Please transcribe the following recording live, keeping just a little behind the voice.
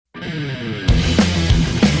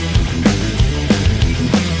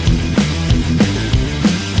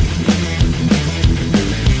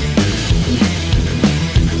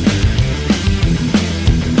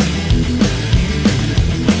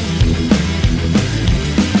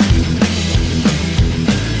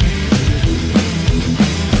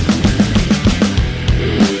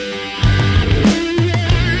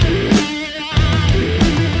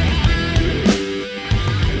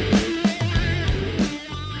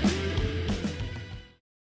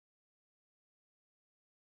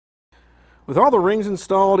With all the rings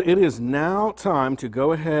installed, it is now time to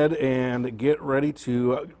go ahead and get ready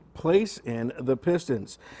to place in the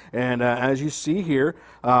pistons. And as you see here,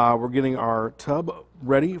 we're getting our tub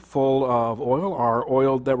ready full of oil. Our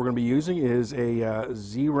oil that we're going to be using is a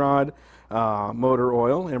Z-Rod motor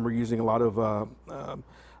oil, and we're using a lot of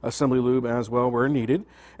assembly lube as well where needed.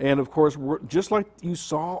 And of course, just like you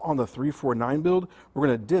saw on the 349 build, we're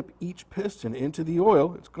going to dip each piston into the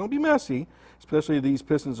oil. It's going to be messy, especially these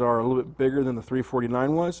pistons are a little bit bigger than the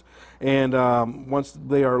 349 was. And once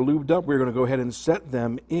they are lubed up, we're going to go ahead and set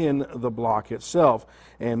them in the block itself,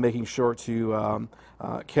 and making sure to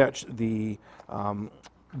catch the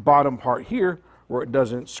bottom part here where it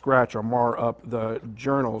doesn't scratch or mar up the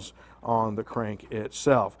journals on the crank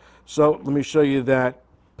itself. So let me show you that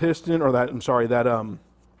piston, or that, I'm sorry, that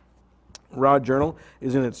rod journal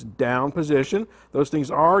is in its down position. Those things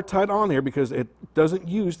are tight on here because it doesn't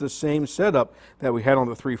use the same setup that we had on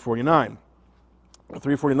the 349. The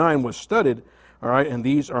 349 was studded, all right, and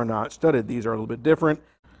these are not studded. These are a little bit different.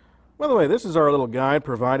 By the way, this is our little guide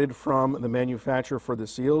provided from the manufacturer for the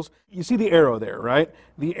seals. You see the arrow there, right?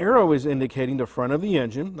 The arrow is indicating the front of the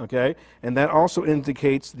engine, okay, and that also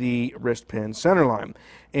indicates the wrist pin center line.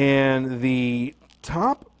 And the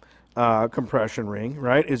top compression ring,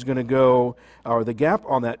 right, is going to go, or the gap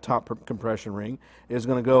on that top compression ring is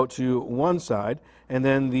going to go to one side, and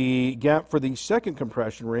then the gap for the second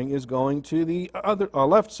compression ring is going to the other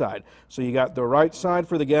left side. So you got the right side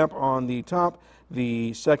for the gap on the top,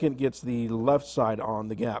 the second gets the left side on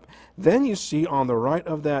the gap. Then you see on the right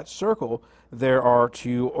of that circle there are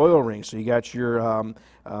two oil rings. So you got your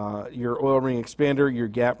oil ring expander, your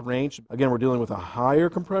gap range. Again, we're dealing with a higher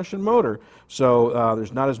compression motor, so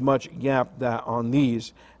there's not as much gap on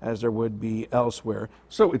these as there would be elsewhere.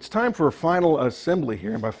 So it's time for final assembly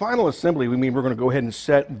here, and by final assembly we mean we're going to go ahead and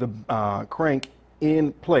set the crank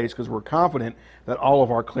in place because we're confident that all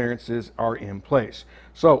of our clearances are in place.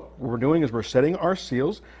 So what we're doing is we're setting our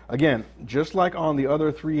seals. Again, just like on the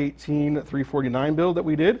other 318, 349 build that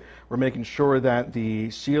we did, we're making sure that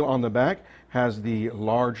the seal on the back has the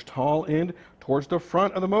large tall end towards the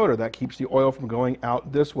front of the motor. That keeps the oil from going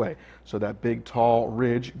out this way. So that big tall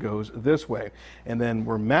ridge goes this way. And then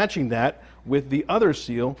we're matching that with the other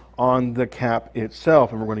seal on the cap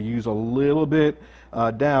itself. And we're going to use a little bit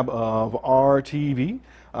dab of RTV,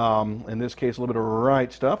 in this case a little bit of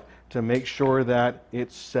right stuff, to make sure that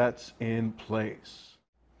it sets in place.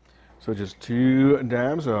 So just 2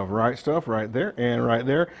 dabs of right stuff right there and right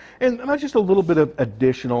there. And that's just a little bit of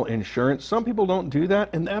additional insurance. Some people don't do that,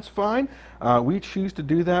 and that's fine. We choose to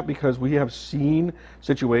do that because we have seen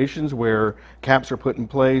situations where caps are put in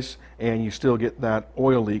place and you still get that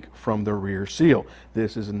oil leak from the rear seal.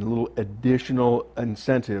 This is a little additional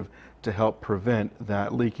incentive to help prevent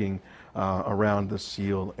that leaking around the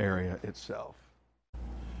seal area itself.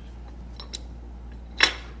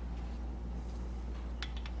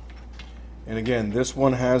 And again, this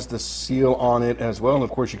one has the seal on it as well, and of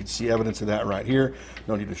course you can see evidence of that right here.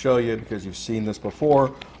 No need to show you because you've seen this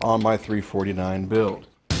before on my 349 build.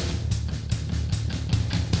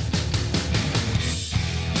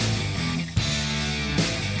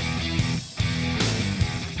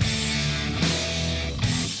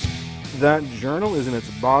 That journal is in its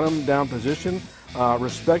bottom down position,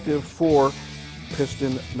 respective for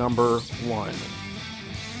piston number 1.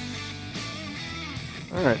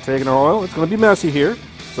 All right, taking our oil. It's going to be messy here,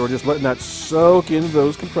 so we're just letting that soak into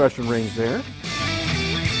those compression rings there.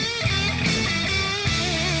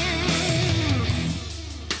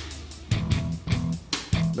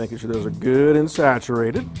 Making sure those are good and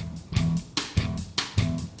saturated.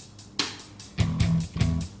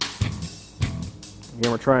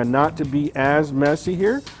 Again, we're trying not to be as messy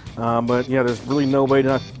here, but yeah, there's really no way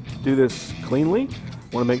to do this cleanly.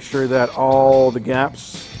 Want to make sure that all the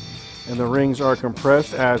gaps and the rings are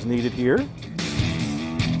compressed as needed here.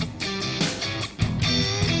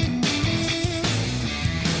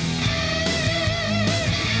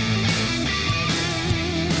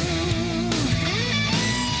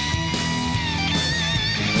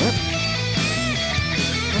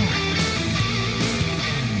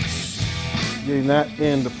 Getting that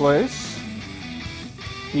into place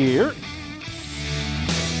here.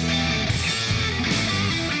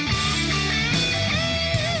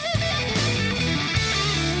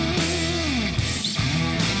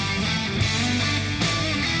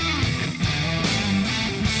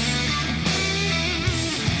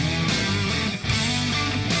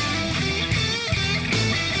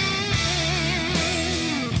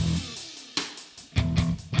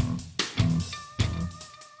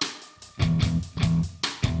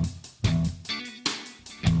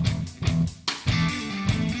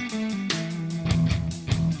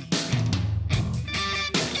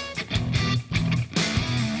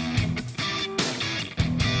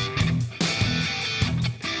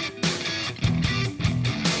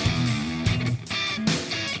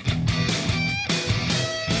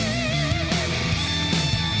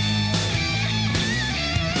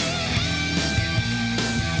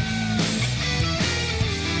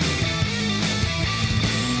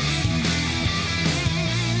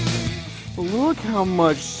 look how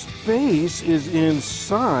much space is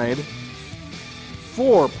inside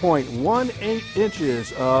 4.18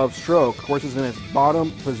 inches of stroke. Of course, it's in its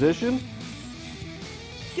bottom position.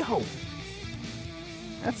 Yo,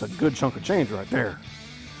 that's a good chunk of change right there.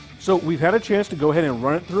 So we've had a chance to go ahead and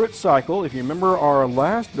run it through its cycle. If you remember our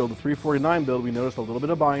last build, the 349 build, we noticed a little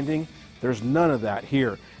bit of binding. There's none of that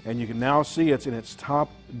here. And you can now see it's in its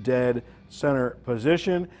top dead center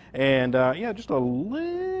position. And yeah, just a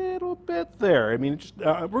little bit there. I mean,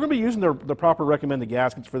 we're going to be using the proper recommended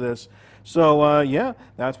gaskets for this. So yeah,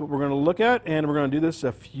 that's what we're going to look at. And we're going to do this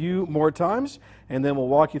a few more times. And then we'll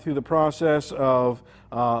walk you through the process of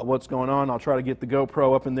what's going on. I'll try to get the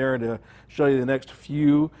GoPro up in there to show you the next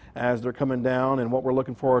few as they're coming down and what we're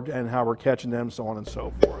looking for and how we're catching them, so on and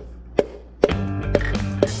so forth.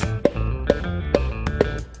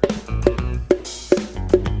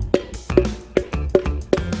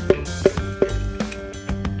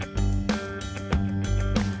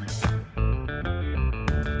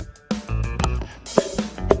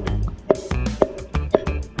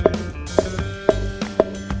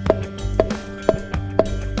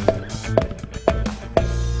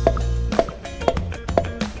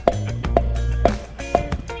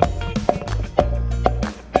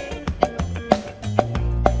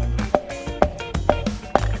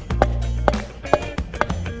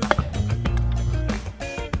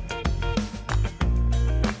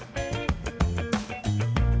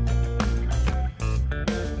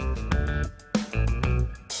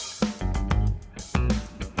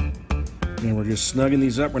 And we're just snugging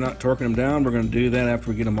these up. We're not torquing them down. We're going to do that after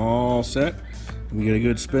we get them all set. We get a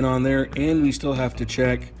good spin on there, and we still have to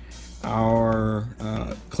check our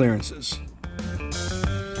clearances.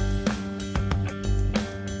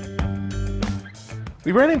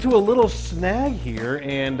 We ran into a little snag here,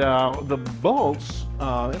 and the bolts,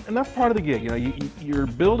 and that's part of the gig. You know, you're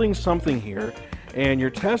building something here, and your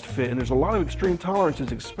test fit, and there's a lot of extreme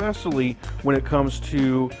tolerances, especially when it comes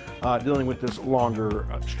to dealing with this longer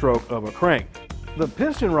stroke of a crank. The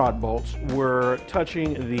piston rod bolts were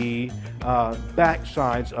touching the back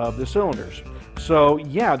sides of the cylinders. So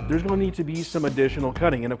yeah, there's going to need to be some additional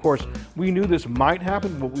cutting. And of course, we knew this might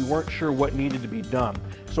happen, but we weren't sure what needed to be done.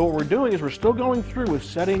 So what we're doing is we're still going through with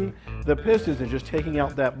setting the pistons and just taking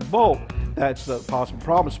out that bolt. That's the possible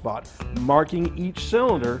problem spot. Marking each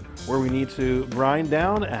cylinder where we need to grind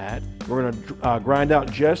down at. We're going to grind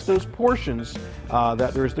out just those portions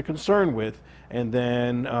that there's the concern with. And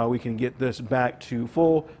then we can get this back to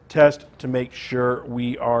full test to make sure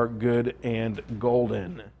we are good and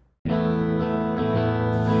golden.